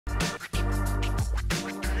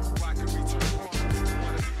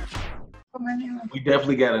We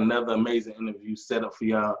definitely got another amazing interview set up for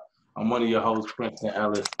y'all. I'm one of your hosts, Prince and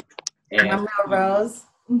Ellis. And I'm Rose.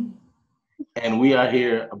 And we are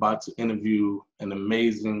here about to interview an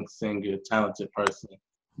amazing singer, talented person,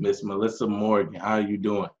 Miss Melisa Morgan. How are you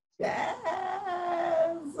doing? Yes.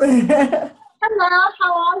 Hello,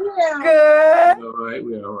 how are you? Good.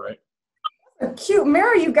 We're all right. A cute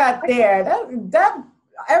mirror you got there. That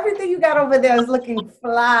everything you got over there is looking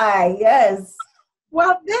fly. Yes.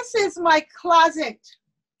 Well, this is my closet.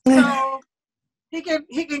 So he can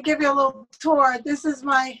give you a little tour. This is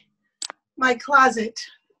my closet.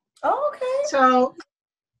 Oh, okay. So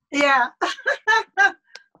yeah.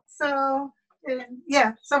 So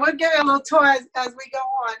yeah. So we'll give you a little tour as we go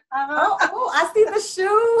on. Oh, I see the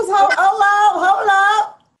shoes. Hold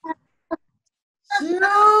up.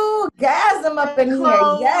 Shoegasm up in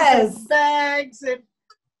here. Yes. And bags and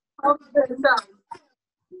all the stuff.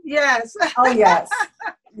 Yes. Oh yes.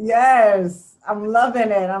 Yes. I'm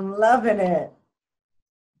loving it.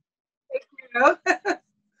 Thank you.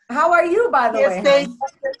 How are you, by the way?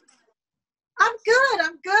 I'm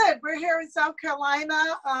good. We're here in South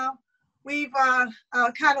Carolina. We've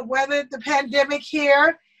kind of weathered the pandemic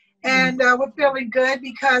here, and we're feeling good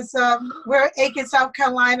because we're Aiken, South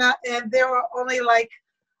Carolina, and there were only like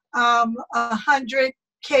 100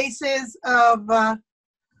 cases of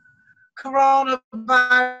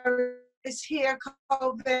coronavirus here,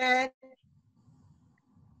 COVID,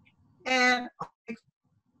 and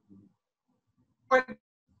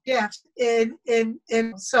deaths in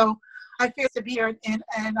so I feel to be here, and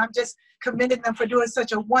I'm just commending them for doing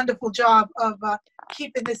such a wonderful job of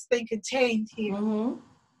keeping this thing contained here. Mm-hmm.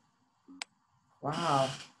 Wow.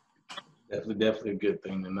 Definitely a good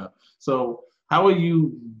thing to know. So how are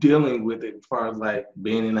you dealing with it as far as like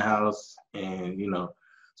being in the house and,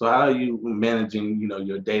 so how are you managing,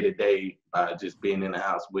 your day-to-day by just being in the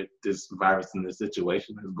house with this virus and the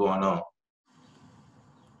situation that's going on?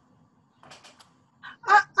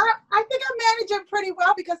 I think I'm managing pretty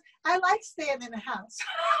well because I like staying in the house.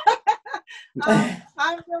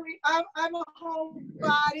 I'm a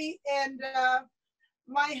homebody, and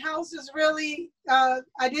my house is really I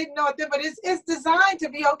didn't know it then, but it's designed to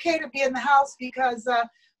be okay to be in the house because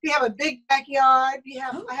we have a big backyard.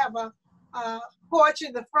 I have a porch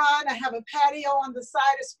in the front. I have a patio on the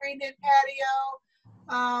side, a screened-in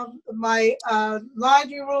patio. My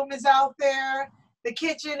laundry room is out there. The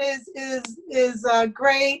kitchen is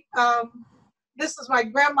great. This is my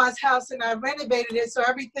grandma's house, and I renovated it, so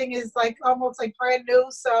everything is like almost like brand new.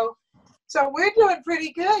 So we're doing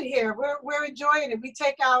pretty good here. We're enjoying it. We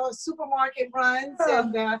take our supermarket runs,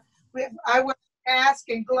 and I wear a mask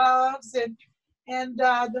and gloves, and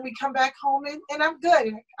then we come back home, and I'm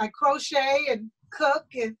good. I crochet and cook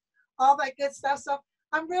and all that good stuff. So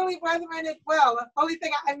I'm really weathering it well. The only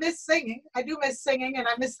thing I miss singing. I do miss singing, and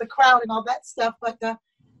I miss the crowd and all that stuff. But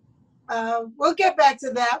we'll get back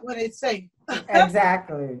to that when it's safe.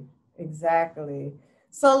 Exactly.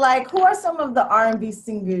 So, like, who are some of the R&B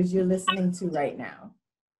singers you're listening to right now?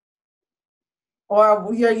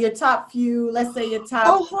 Or your top few? Let's say your top.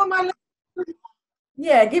 Oh, who am I listening to?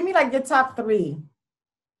 Yeah, give me like your top three.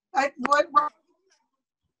 What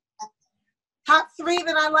top three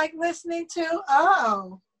that I like listening to?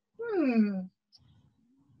 Oh, oh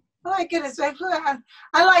my goodness, I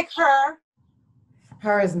like her.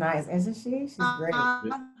 Her is nice, isn't she? She's great.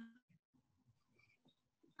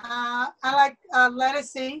 I like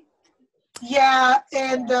Lanse. Yeah,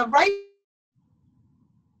 and right.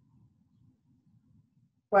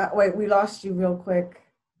 Well, wait, we lost you real quick.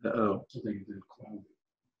 Uh-oh.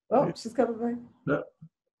 Oh, she's coming back. No,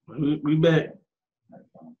 we back.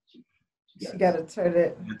 She got to turn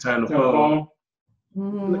it. You turn the phone.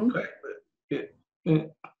 Mm-hmm.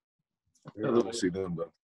 I don't see them, but.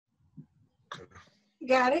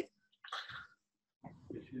 Got it.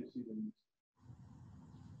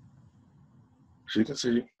 She can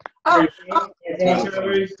see you. Oh.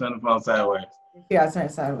 Turn the phone sideways. Yeah, turn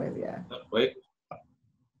it sideways, yeah. Wait.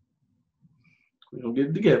 We're going to get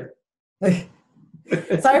it together.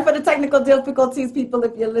 Sorry for the technical difficulties, people,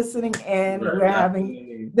 if you're listening in. We're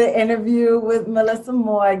having the interview with Melisa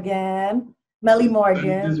Morgan. Melly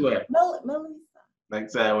Morgan. This way. Melisa. Like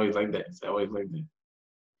sideways like that. Sideways like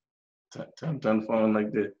that. Turn the phone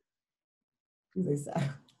like this.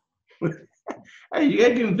 Hey, you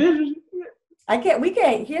gotta get visual. We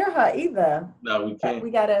can't hear her either. No, we can't.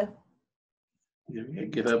 We gotta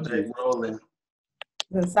get up there rolling.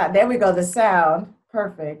 There we go, the sound.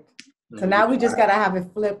 Perfect. So now we just gotta have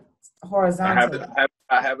it flipped horizontally.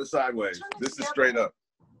 I have it sideways. This is straight up.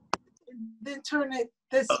 Then turn it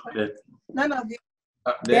this way. No.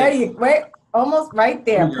 There you wait, almost right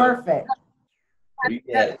there. Perfect.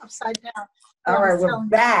 Yeah. Upside down. All right, we're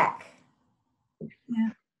back. Yeah.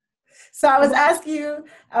 So I was asking you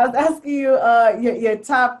your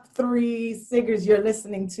top 3 singers you're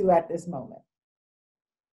listening to at this moment.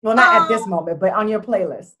 Well, not at this moment, but on your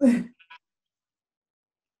playlist.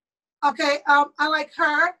 Okay, I like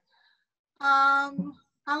her. I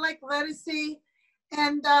like Lanse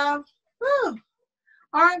and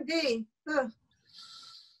R&B.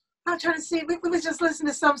 I'm trying to see. We was just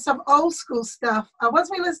listening to some old school stuff.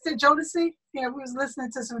 Once we listened to Jodeci, yeah, we was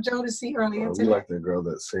listening to some Jodeci earlier We today. like the girl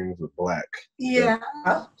that sings with Black. Yeah,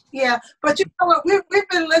 yeah. But you know what? We've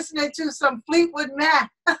been listening to some Fleetwood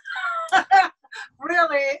Mac.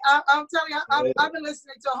 Really, I'm telling you, I've been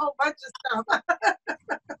listening to a whole bunch of stuff.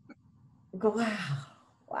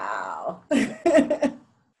 Wow. I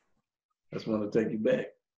just want to take you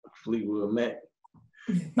back. Fleetwood Mac.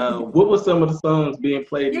 What were some of the songs being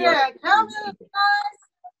played? Yeah,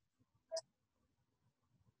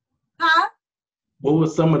 huh? What were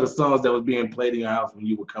some of the songs that was being played in your house when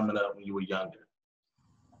you were coming up, when you were younger?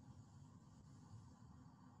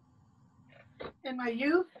 In my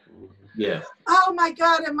youth? Yes. Oh my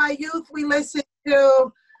God! In my youth, we listened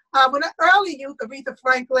to early youth, Aretha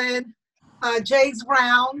Franklin, James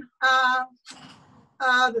Brown,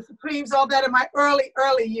 the Supremes, all that in my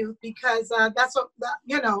early youth, because that's what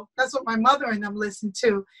my mother and them listened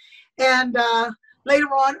to, and later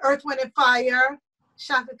on, Earth, Wind and Fire,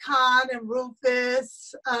 Shaka Khan and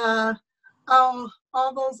Rufus, all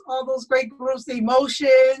those great groups, the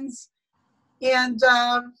Emotions, and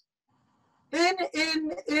then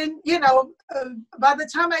by the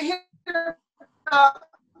time I hit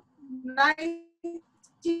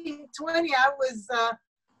 1920, I was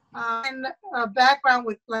in a background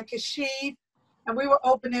with like Kashif, and we were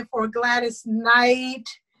opening for Gladys Knight,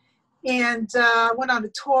 and went on a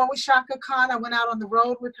tour with Shaka Khan. I went out on the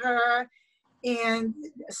road with her, and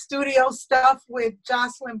studio stuff with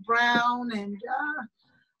Jocelyn Brown, and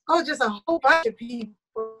just a whole bunch of people.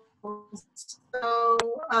 So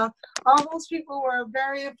all those people were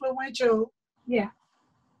very influential. Yeah.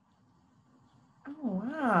 Oh,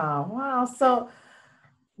 wow. So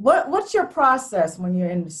what's your process when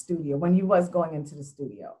you're in the studio, when you was going into the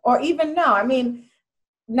studio, or even now? I mean,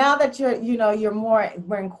 now that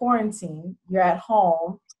we're in quarantine, you're at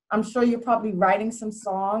home, I'm sure you're probably writing some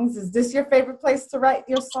songs. Is this your favorite place to write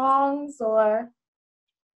your songs, or?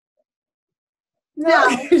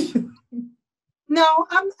 No. No,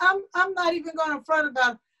 I'm not even going to front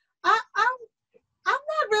about it. I'm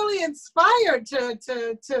not really inspired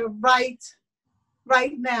to write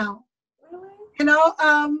right now. Really? You know,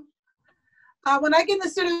 when I get in the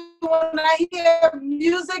studio, when I hear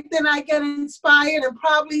music, then I get inspired, and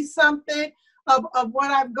probably something of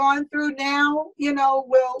what I've gone through now,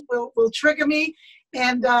 will trigger me,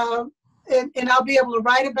 and I'll be able to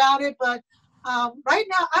write about it. But right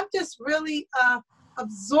now, I'm just really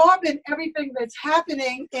absorbing everything that's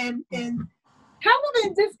happening, and kind of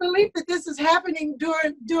in disbelief that this is happening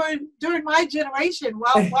during my generation.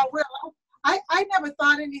 While we're, I never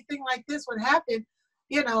thought anything like this would happen,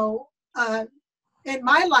 in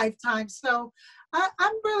my lifetime. So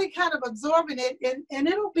I'm really kind of absorbing it, and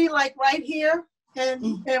it'll be like right here.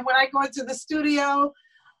 And when I go into the studio,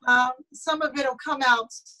 some of it'll come out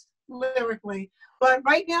lyrically. But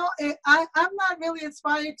right now, I'm not really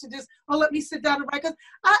inspired to just, let me sit down and write. Because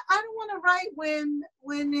I don't want to write when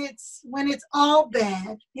it's all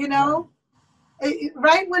bad,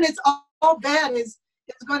 Right when it's all bad it's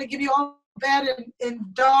going to give you all bad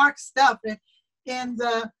and dark stuff. And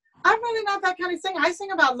I'm really not that kind of singer. I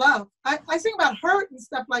sing about love. I sing about hurt and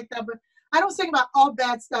stuff like that, but I don't sing about all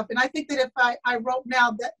bad stuff. And I think that if I wrote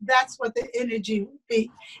now, that's what the energy would be.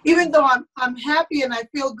 Even though I'm happy and I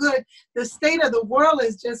feel good, the state of the world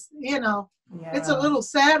is just, it's a little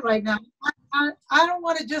sad right now. I don't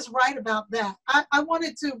want to just write about that. I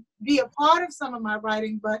wanted to be a part of some of my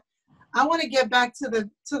writing, but I want to get back to the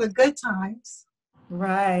good times.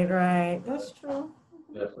 Right. That's true.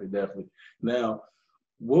 Definitely. Now,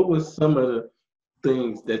 what was some of the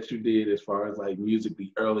things that you did as far as like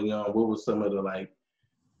musically early on? What was some of the like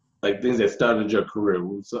things that started your career?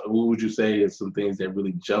 What would you say is some things that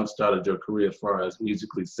really jump started your career as far as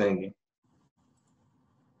musically singing?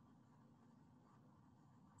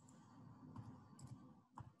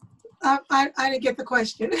 I didn't get the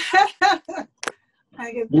question.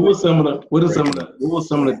 What were some of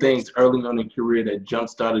the things early on in your career that jump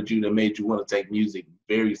started you, that made you want to take music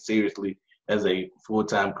very seriously as a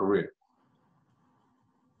full-time career?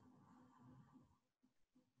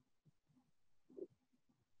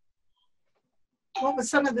 What were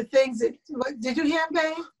some of the things did you hear him,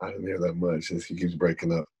 babe? I didn't hear that much since he keeps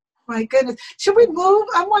breaking up. my goodness. Should we move?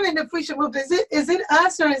 I'm wondering if we should move. Is it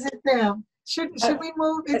us or is it them? Should we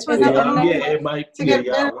move into another room it might, to get a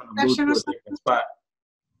better want to move to connection or a something? different spot.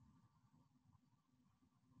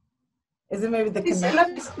 Is it maybe the connection?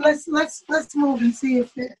 Let's move and see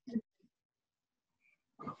if it.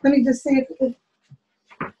 Let me just see if it.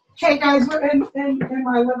 Hey guys, we're in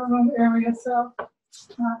my living room area, so.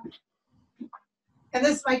 And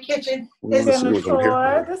this is my kitchen. Is it on the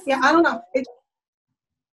floor? Yeah, I don't know.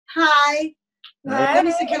 Hi. Let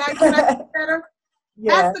me see. Can I better?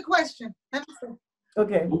 Yeah. Ask the question.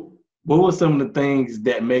 Okay. What were some of the things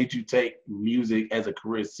that made you take music as a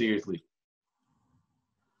career seriously?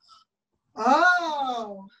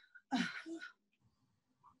 Oh.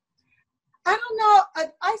 I don't know.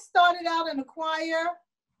 I started out in a choir,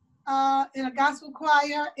 in a gospel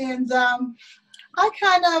choir, and I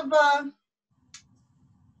kind of,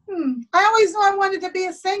 I always knew I wanted to be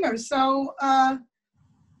a singer. So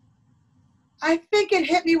I think it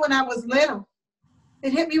hit me when I was little.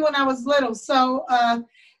 So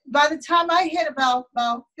by the time I hit about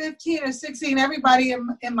 15 or 16, everybody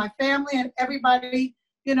in my family and everybody,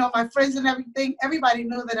 you know, my friends and everything, everybody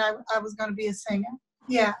knew that I was going to be a singer.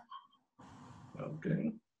 Yeah.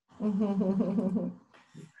 Okay.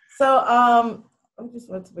 So I just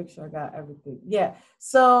want to make sure I got everything. Yeah.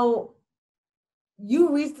 So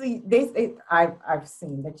you recently, I've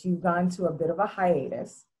seen that you've gone to a bit of a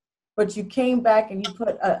hiatus, but you came back and you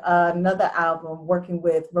put another album working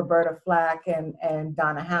with Roberta Flack and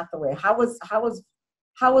Donna Hathaway. How was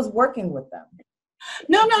working with them?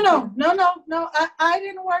 No. I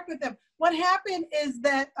didn't work with them. What happened is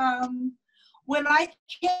that when I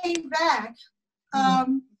came back,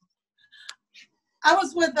 I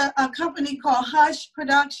was with a company called Hush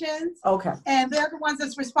Productions. Okay. And they're the ones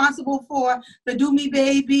that's responsible for the Do Me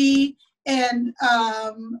Baby and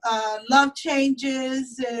Love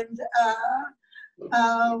Changes and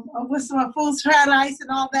what's some Fool's Paradise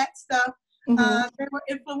and all that stuff. They were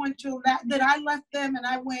influential. Then I left them and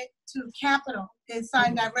I went to Capitol and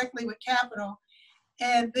signed directly with Capitol.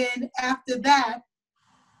 And then after that,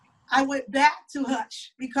 I went back to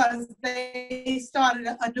Hush because they started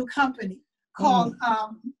a new company called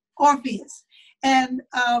Orpheus. And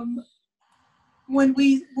when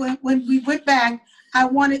we went back, I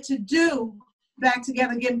wanted to do Back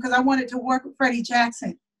Together Again because I wanted to work with Freddie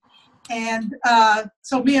Jackson. And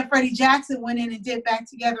so me and Freddie Jackson went in and did Back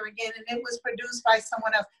Together Again, and it was produced by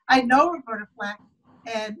someone else. I know Roberta Flack,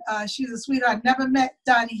 and she's a sweetheart. I never met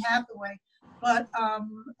Donny Hathaway, but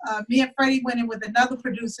me and Freddie went in with another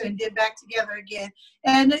producer and did Back Together Again,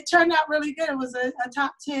 and it turned out really good. It was a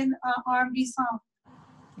top 10 R&B song.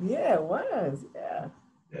 Yeah, it was. Yeah,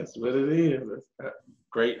 that's what it is. That's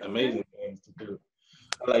great, amazing things to do.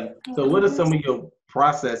 Like, so what are some of your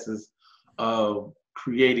processes of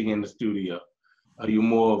creating in the studio? Are you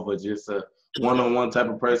more of just a one-on-one type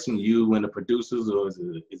of person, you and the producers, or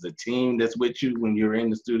is a team that's with you when you're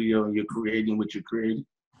in the studio and you're creating what you're creating?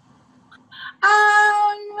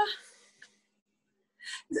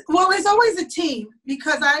 Well, it's always a team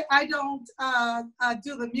because I don't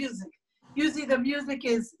do the music. Usually the music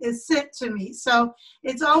is sent to me. So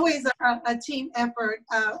it's always a team effort.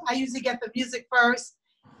 I usually get the music first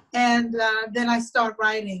and then I start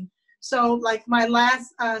writing. So like my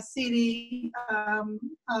last CD,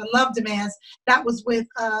 Love Demands, that was with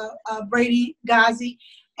Brady Ghazi,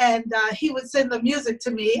 and he would send the music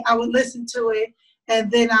to me. I would listen to it,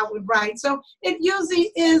 and then I would write. So it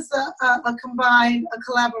usually is a combined, a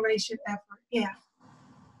collaboration effort. Yeah.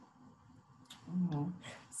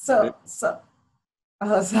 So,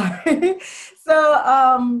 oh, sorry.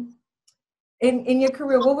 So, in your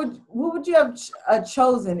career, what would you have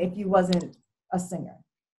chosen if you wasn't a singer?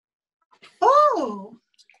 Oh,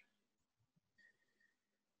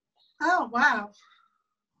 wow.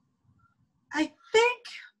 I think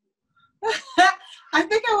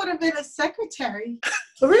I would have been a secretary.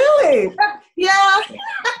 Really? Yeah.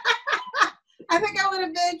 I think I would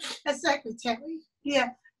have been a secretary. Yeah.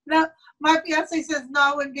 No, my fiance says no,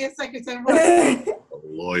 I wouldn't be a secretary. A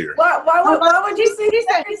lawyer. Why would you say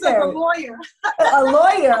secretary? A lawyer. A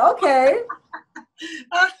lawyer, okay.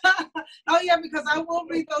 Oh yeah, because I will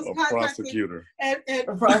read those contracts. Prosecutor. And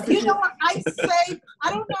you know what? I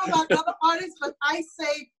don't know about other artists, but I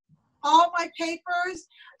save all my papers.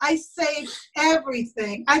 I save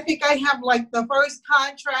everything. I think I have like the first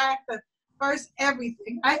contract, the first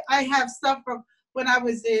everything. I have stuff from when I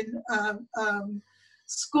was in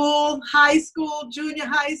school, high school, junior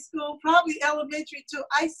high school, probably elementary too.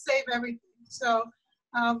 I save everything. So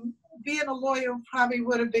being a lawyer probably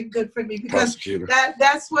would have been good for me because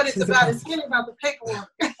that's what it's about. It's getting about the paperwork.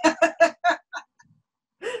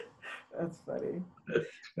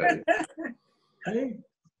 Hey,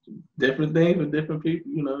 different things for different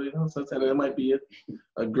people. Sometimes it might be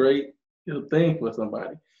a great thing for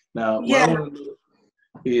somebody. Now, what I want to know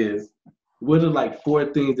is, what are like 4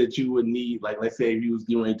 things that you would need? Like, let's say if you was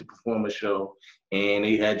going to perform a show and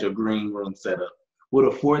they had your green room set up. What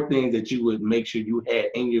are 4 things that you would make sure you had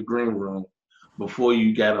in your green room before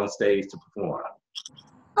you got on stage to perform?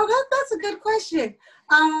 Oh, that's a good question.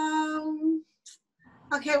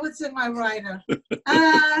 Okay, what's in my writer?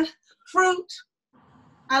 Fruit.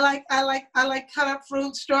 I like cut up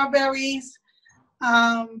fruit, strawberries,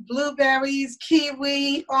 blueberries,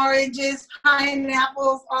 kiwi, oranges,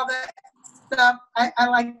 pineapples, all that stuff. I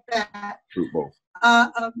like that. Fruit bowl.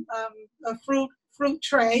 A fruit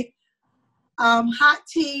tray, hot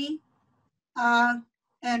tea,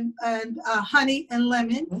 and honey and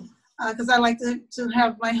lemon, because I like to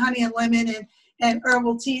have my honey and lemon and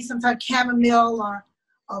herbal tea, sometimes chamomile or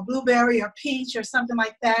blueberry or peach or something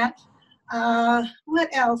like that. What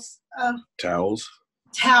else? Towels.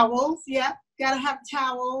 Towels, yeah, gotta have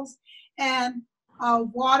towels, and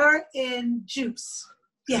water and juice.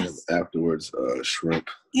 Yes. And afterwards, shrimp.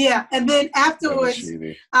 Yeah, and then afterwards,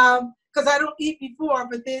 Arancini. because I don't eat before,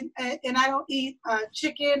 but then, and I don't eat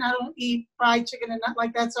chicken, I don't eat fried chicken and not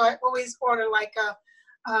like that, so I always order like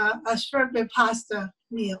a shrimp and pasta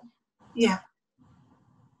meal. Yeah.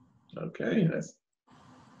 Okay.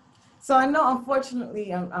 So I know,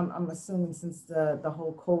 unfortunately, I'm assuming since the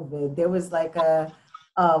whole COVID, there was like a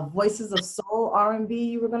Voices of Soul R&B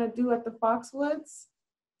you were gonna do at the Foxwoods,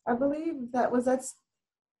 I believe.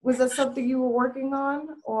 Was that something you were working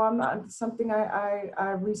on, or I'm not something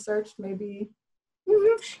I researched maybe?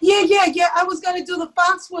 Mm-hmm. Yeah. I was gonna do the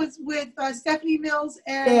Foxwoods with Stephanie Mills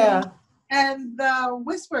and the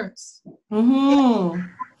Whispers. Mm-hmm.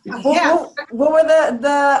 Yeah. What were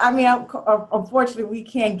the? I mean, unfortunately, we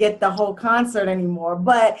can't get the whole concert anymore.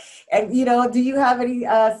 But do you have any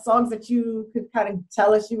songs that you could kind of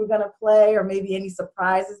tell us you were gonna play, or maybe any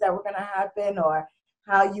surprises that were gonna happen, or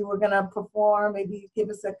how you were gonna perform? Maybe give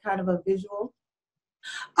us a kind of a visual.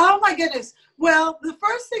 Oh my goodness. Well, the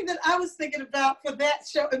first thing that I was thinking about for that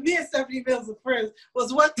show, and me and Stephanie Mills are friends,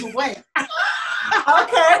 was what to wear.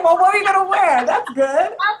 Okay, well, what are you gonna wear? That's good.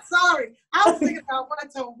 I'm sorry. I was thinking about what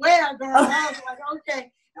to wear, girl. I was like,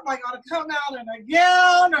 okay, am I gonna come out in a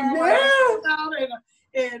gown, or am I gonna come out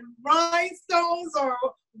in rhinestones, or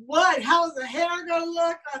what? How's the hair gonna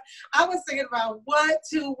look? I was thinking about what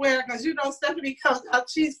to wear, because Stephanie comes out,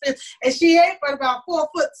 she's fit, and she ain't but about 4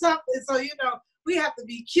 foot something, so we have to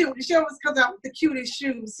be cute. And she always comes out with the cutest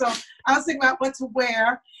shoes. So I was thinking about what to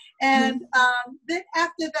wear. And then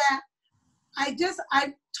after that, I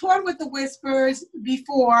toured with the Whispers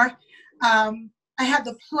before. I had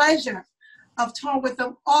the pleasure of touring with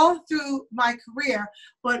them all through my career.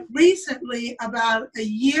 But recently, about a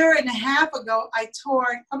year and a half ago,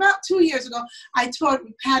 about 2 years ago, I toured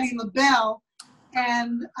with Patti LaBelle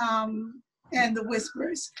and the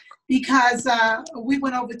Whispers, because we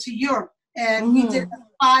went over to Europe. And we did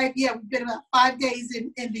we've been about 5 days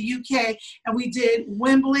in the UK, and we did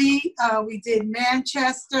Wembley, we did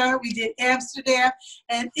Manchester, we did Amsterdam,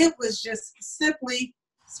 and it was just simply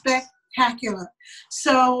spectacular.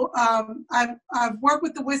 So I've worked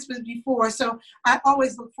with the Whispers before, so I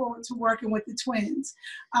always look forward to working with the twins.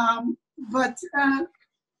 But I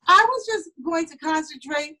was just going to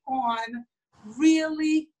concentrate on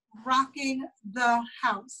really rocking the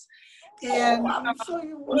house. And I'm sure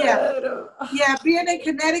you would. Being in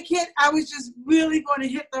Connecticut, I was just really going to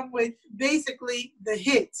hit them with basically the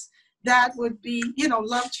hits. That would be,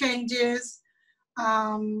 Love Changes,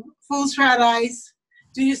 Fool's Paradise,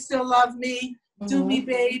 Do You Still Love Me, Do Me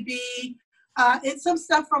Baby, and some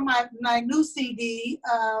stuff from my new CD,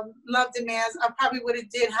 Love Demands. I probably would have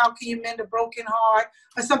did How Can You Mend a Broken Heart,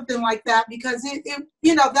 or something like that, because it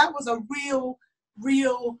that was a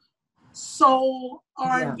real soul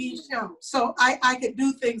R&B show. So I could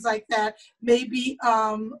do things like that. Maybe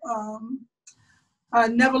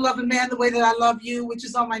Never Love a Man the Way That I Love You, which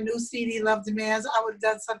is on my new CD, Love Demands. I would have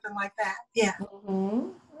done something like that. Yeah.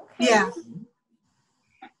 Okay. Yeah.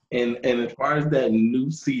 And as far as that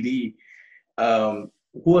new CD,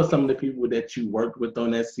 who are some of the people that you worked with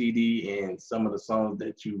on that CD, and some of the songs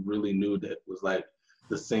that you really knew that was like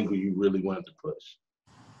the single you really wanted to push?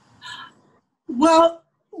 Well,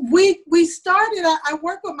 we started, I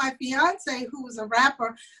worked with my fiance, who was a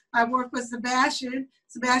rapper. I worked with Sebastian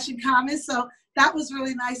Commons, so that was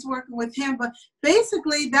really nice working with him. But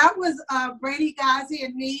basically, that was Brady Ghazi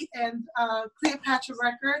and me and Cleopatra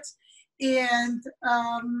Records, and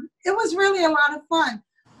it was really a lot of fun.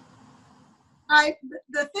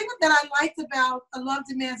 The thing that I liked about Love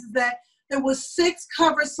Demands is that it was 6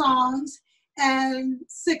 cover songs and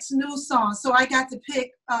 6 new songs. So I got to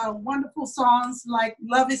pick wonderful songs like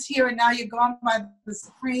Love Is Here and Now You're Gone by the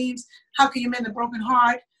Supremes, How Can You Mend a Broken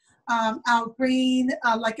Heart, Al Green,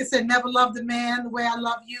 like I said, Never Loved a Man the Way I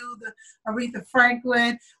Love You, the Aretha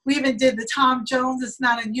Franklin. We even did the Tom Jones, It's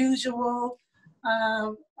Not Unusual.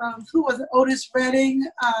 Who was it? Otis Redding.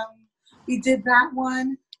 We did that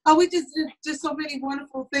one. Oh, we just did just so many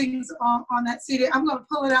wonderful things on that CD. I'm going to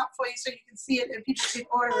pull it out for you so you can see it and people can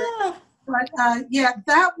order it. But yeah,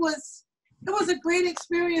 it was a great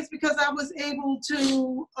experience because I was able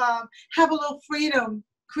to have a little freedom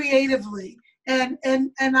creatively. And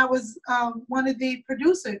I was one of the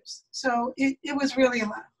producers. So it was really a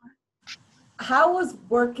lot of fun. How was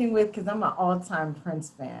working with, because I'm an all-time Prince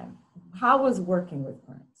fan, how was working with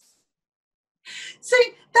Prince?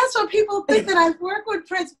 See, that's what people think that I work with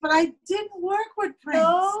Prince, but I didn't work with Prince.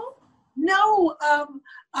 No.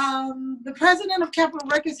 The president of Capitol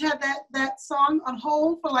Records had that song on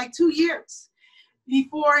hold for like 2 years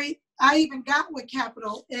before I even got with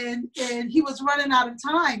Capitol, and he was running out of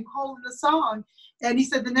time holding the song, and he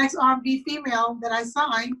said the next R&B female that I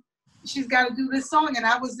signed, she's got to do this song, and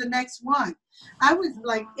I was the next one. I was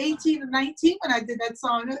like 18 or 19 when I did that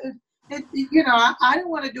song. I didn't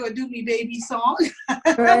want to do a Do Me Baby song.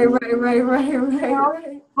 Right.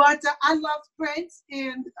 But I loved Prince,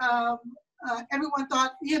 and everyone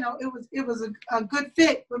thought, it was a good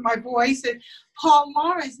fit with my voice. And Paul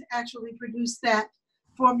Lawrence actually produced that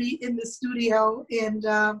for me in the studio, and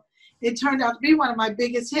it turned out to be one of my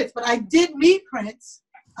biggest hits. But I did meet Prince.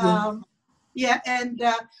 We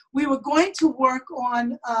were going to work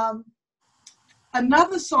on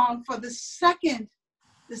another song for the second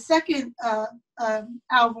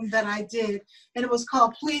album that I did, and it was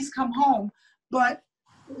called Please Come Home. But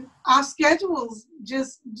our schedules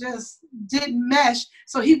just didn't mesh,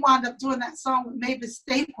 so he wound up doing that song with Mavis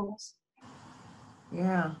Staples.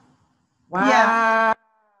 Yeah. Wow. Yeah.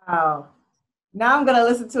 Now I'm gonna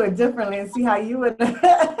listen to it differently and see how you would.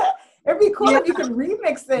 It'd be cool if you could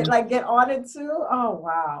remix it, like get on it too. Oh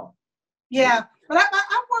wow. Yeah, but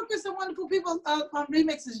I worked with some wonderful people on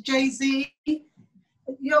remixes. Jay-Z.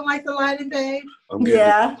 You don't like the lighting, babe?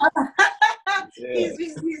 Yeah.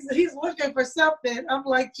 He's looking for something. I'm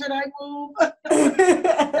like, should I move?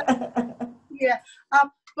 Yeah.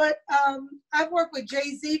 But I've worked with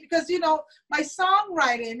Jay-Z because, my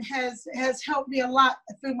songwriting has helped me a lot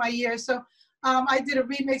through my years. So I did a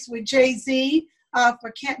remix with Jay-Z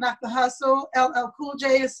for Can't Knock the Hustle. LL Cool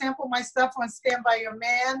J has sampled my stuff on Stand By Your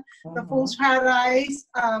Man, The Fool's Paradise.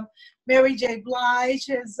 Mary J. Blige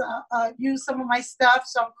has used some of my stuff,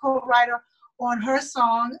 so I'm co-writer on her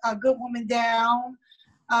song, Good Woman Down.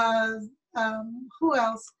 Who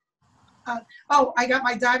else? I got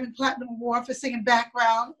my Diamond Platinum Award for singing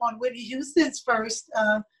background on Whitney Houston's first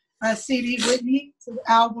CD, Whitney,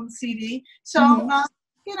 album CD. So,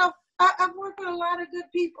 I've worked with a lot of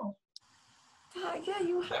good people. Yeah,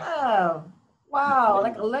 you have. Wow,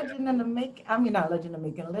 like a legend in the making. I mean, not a legend in the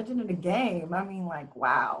making, a legend in the game. I mean, like,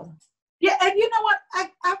 wow. Yeah, and you know what?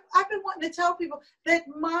 I've been wanting to tell people that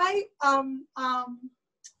my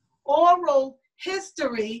oral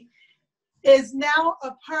history is now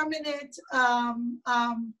a permanent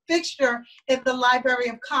fixture in the Library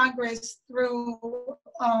of Congress through,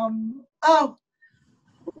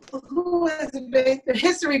 who is it? The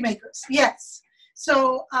History Makers, yes.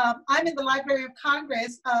 So I'm in the Library of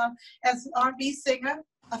Congress as an R&B singer,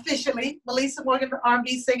 officially, Melisa Morgan,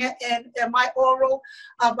 R&B singer, and my oral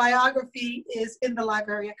biography is in the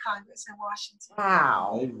Library of Congress in Washington.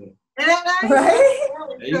 Wow. Isn't that nice? Right?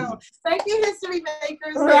 So, thank you, History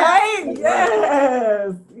Makers. Right,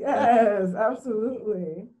 yes,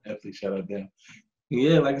 absolutely. Definitely shout out them.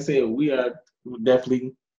 Yeah, like I said, we are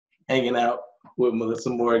definitely hanging out with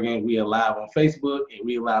Melisa Morgan. We are live on Facebook and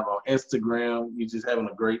we are live on Instagram. We're just having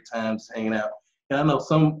a great time just hanging out. And I know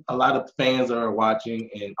a lot of fans are watching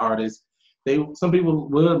and artists. Some people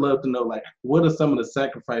would love to know, like, what are some of the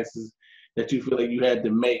sacrifices that you feel like you had to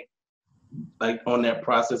make, like, on that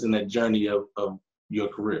process and that journey of your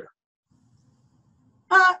career?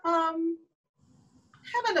 Having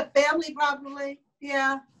a family, probably.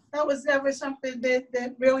 Yeah, that was never something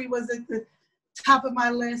that really was at the top of my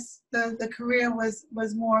list. The career was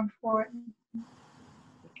more important.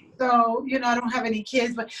 So, I don't have any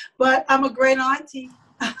kids, but I'm a great auntie.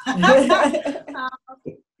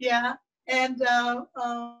 Yeah, and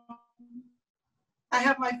I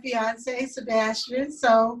have my fiance, Sebastian.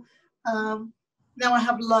 So now I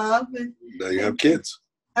have love. Now you have kids.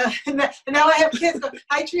 Now I have kids.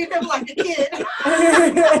 I treat him like a kid.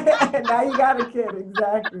 Now you got a kid,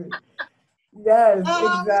 exactly. Yes, Just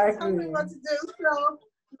tell me exactly. what to do.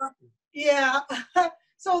 So, yeah.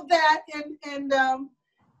 So that and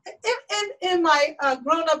in my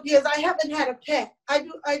grown up years, I haven't had a pet. I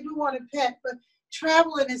do want a pet, but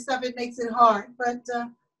traveling and stuff it makes it hard. But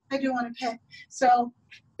I do want a pet. So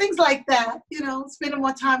things like that, spending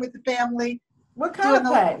more time with the family, What kind doing of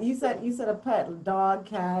those. pet? You said a pet, dog,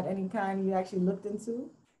 cat, any kind you actually looked into?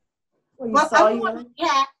 Or you Well, I saw you want wanted? a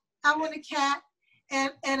cat. I want a cat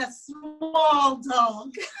and a small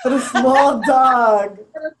dog. But a small dog.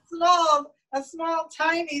 a small,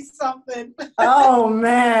 tiny something. Oh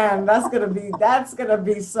man, that's gonna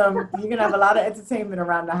be some. You're gonna have a lot of entertainment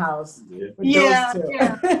around the house Yeah. with those Yeah, two.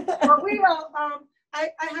 yeah. But we I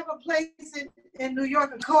have a place in New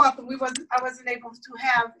York, a co-op, and I wasn't able to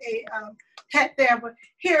have a pet there. But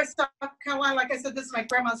here in South Carolina, like I said, this is my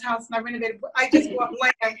grandma's house, and I renovated. I just bought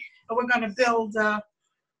land, and we're going to build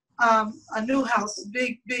a new house,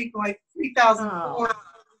 big, like 3,004 Oh,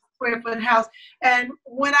 square foot house. And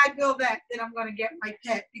when I build that, then I'm going to get my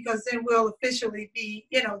pet because then we'll officially be,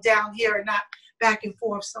 down here and not back and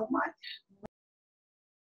forth so much.